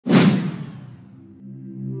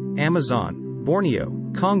Amazon,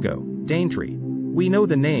 Borneo, Congo, Daintree. We know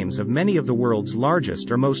the names of many of the world's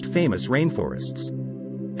largest or most famous rainforests.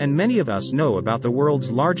 And many of us know about the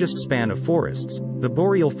world's largest span of forests, the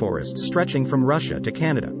boreal forests stretching from Russia to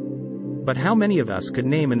Canada. But how many of us could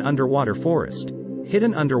name an underwater forest?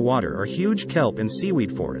 Hidden underwater are huge kelp and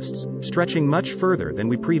seaweed forests, stretching much further than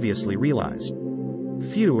we previously realized.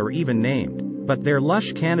 Few are even named, but their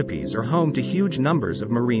lush canopies are home to huge numbers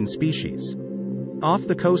of marine species. Off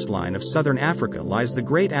the coastline of southern Africa lies the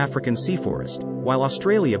Great African Sea Forest, while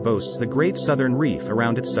Australia boasts the Great Southern Reef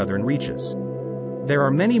around its southern reaches. There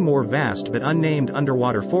are many more vast but unnamed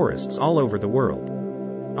underwater forests all over the world.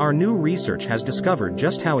 Our new research has discovered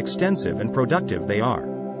just how extensive and productive they are.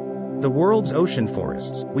 The world's ocean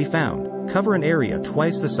forests, we found, cover an area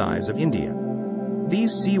twice the size of India.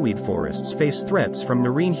 These seaweed forests face threats from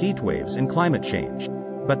marine heat waves and climate change.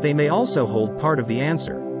 But they may also hold part of the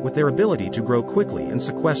answer, with their ability to grow quickly and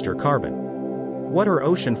sequester carbon. What are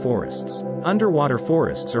ocean forests? Underwater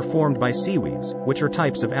forests are formed by seaweeds, which are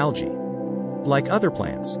types of algae. Like other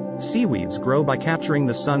plants, seaweeds grow by capturing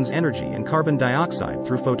the sun's energy and carbon dioxide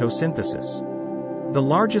through photosynthesis. The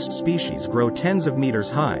largest species grow tens of meters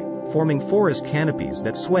high, forming forest canopies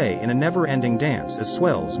that sway in a never-ending dance as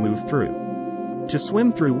swells move through. To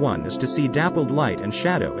swim through one is to see dappled light and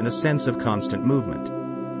shadow in a sense of constant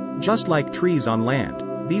movement. Just like trees on land,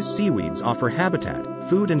 these seaweeds offer habitat,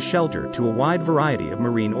 food and shelter to a wide variety of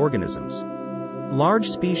marine organisms. Large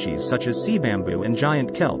species such as sea bamboo and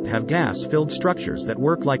giant kelp have gas-filled structures that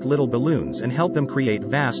work like little balloons and help them create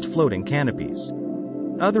vast floating canopies.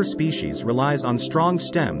 Other species rely on strong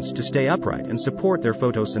stems to stay upright and support their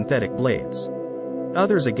photosynthetic blades.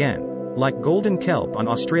 Others again, like golden kelp on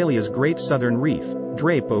Australia's Great Southern Reef,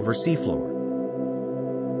 drape over seafloor.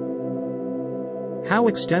 How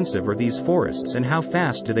extensive are these forests and how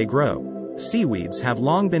fast do they grow? Seaweeds have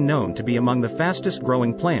long been known to be among the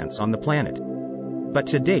fastest-growing plants on the planet. But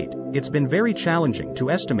to date, it's been very challenging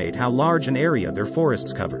to estimate how large an area their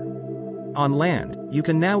forests cover. On land, you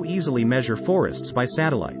can now easily measure forests by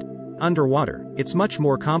satellite. Underwater, it's much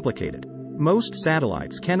more complicated. Most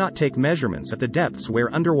satellites cannot take measurements at the depths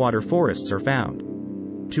where underwater forests are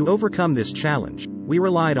found. To overcome this challenge, we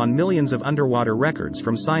relied on millions of underwater records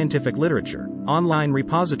from scientific literature, online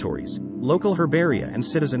repositories, local herbaria and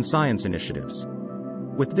citizen science initiatives.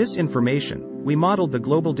 With this information, we modeled the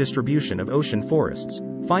global distribution of ocean forests,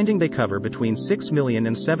 finding they cover between 6 million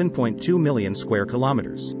and 7.2 million square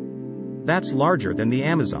kilometers. That's larger than the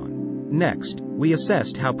Amazon. Next, we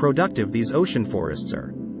assessed how productive these ocean forests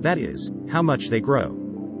are, that is, how much they grow.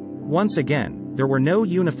 Once again, there were no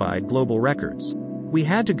unified global records. We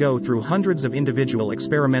had to go through hundreds of individual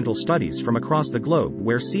experimental studies from across the globe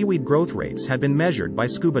where seaweed growth rates had been measured by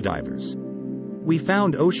scuba divers. We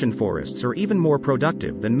found ocean forests are even more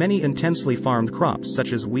productive than many intensely farmed crops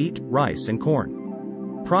such as wheat, rice and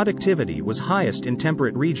corn. Productivity was highest in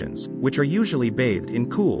temperate regions, which are usually bathed in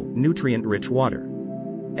cool, nutrient-rich water.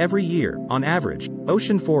 Every year, on average,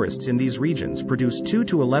 ocean forests in these regions produce 2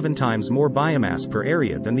 to 11 times more biomass per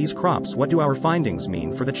area than these crops. What do our findings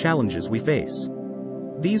mean for the challenges we face?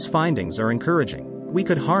 These findings are encouraging. We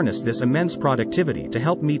could harness this immense productivity to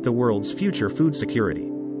help meet the world's future food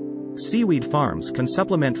security. Seaweed farms can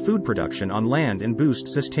supplement food production on land and boost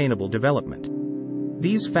sustainable development.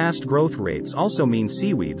 These fast growth rates also mean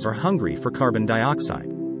seaweeds are hungry for carbon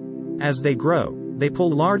dioxide. As they grow, they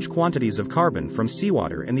pull large quantities of carbon from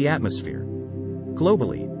seawater in the atmosphere.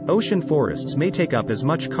 Globally, ocean forests may take up as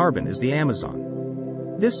much carbon as the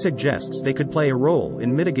Amazon. This suggests they could play a role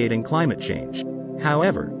in mitigating climate change.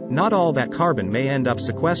 However, not all that carbon may end up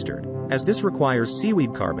sequestered, as this requires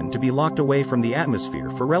seaweed carbon to be locked away from the atmosphere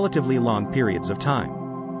for relatively long periods of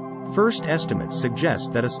time. First estimates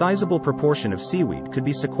suggest that a sizable proportion of seaweed could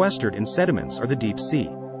be sequestered in sediments or the deep sea.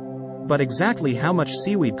 But exactly how much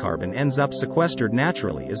seaweed carbon ends up sequestered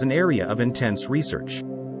naturally is an area of intense research.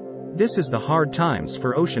 This is the hard times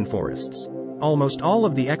for ocean forests. Almost all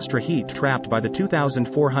of the extra heat trapped by the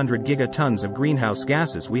 2,400 gigatons of greenhouse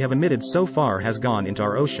gases we have emitted so far has gone into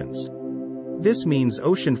our oceans. This means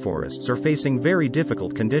ocean forests are facing very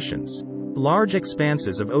difficult conditions. Large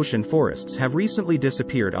expanses of ocean forests have recently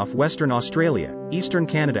disappeared off Western Australia, eastern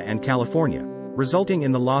Canada and California, resulting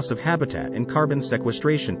in the loss of habitat and carbon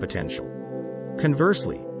sequestration potential.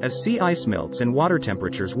 Conversely, as sea ice melts and water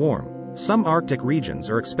temperatures warm, some Arctic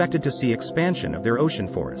regions are expected to see expansion of their ocean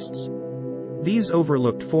forests. These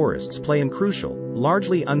overlooked forests play a crucial,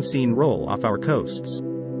 largely unseen role off our coasts.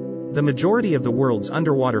 The majority of the world's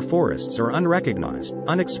underwater forests are unrecognized,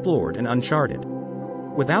 unexplored and uncharted.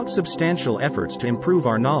 Without substantial efforts to improve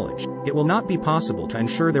our knowledge, it will not be possible to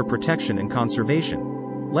ensure their protection and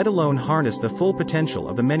conservation. let alone harness the full potential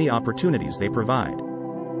of the many opportunities they provide.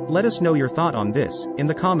 Let us know your thought on this in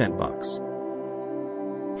the comment box.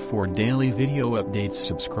 For daily video updates,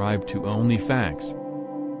 subscribe to Only Facts.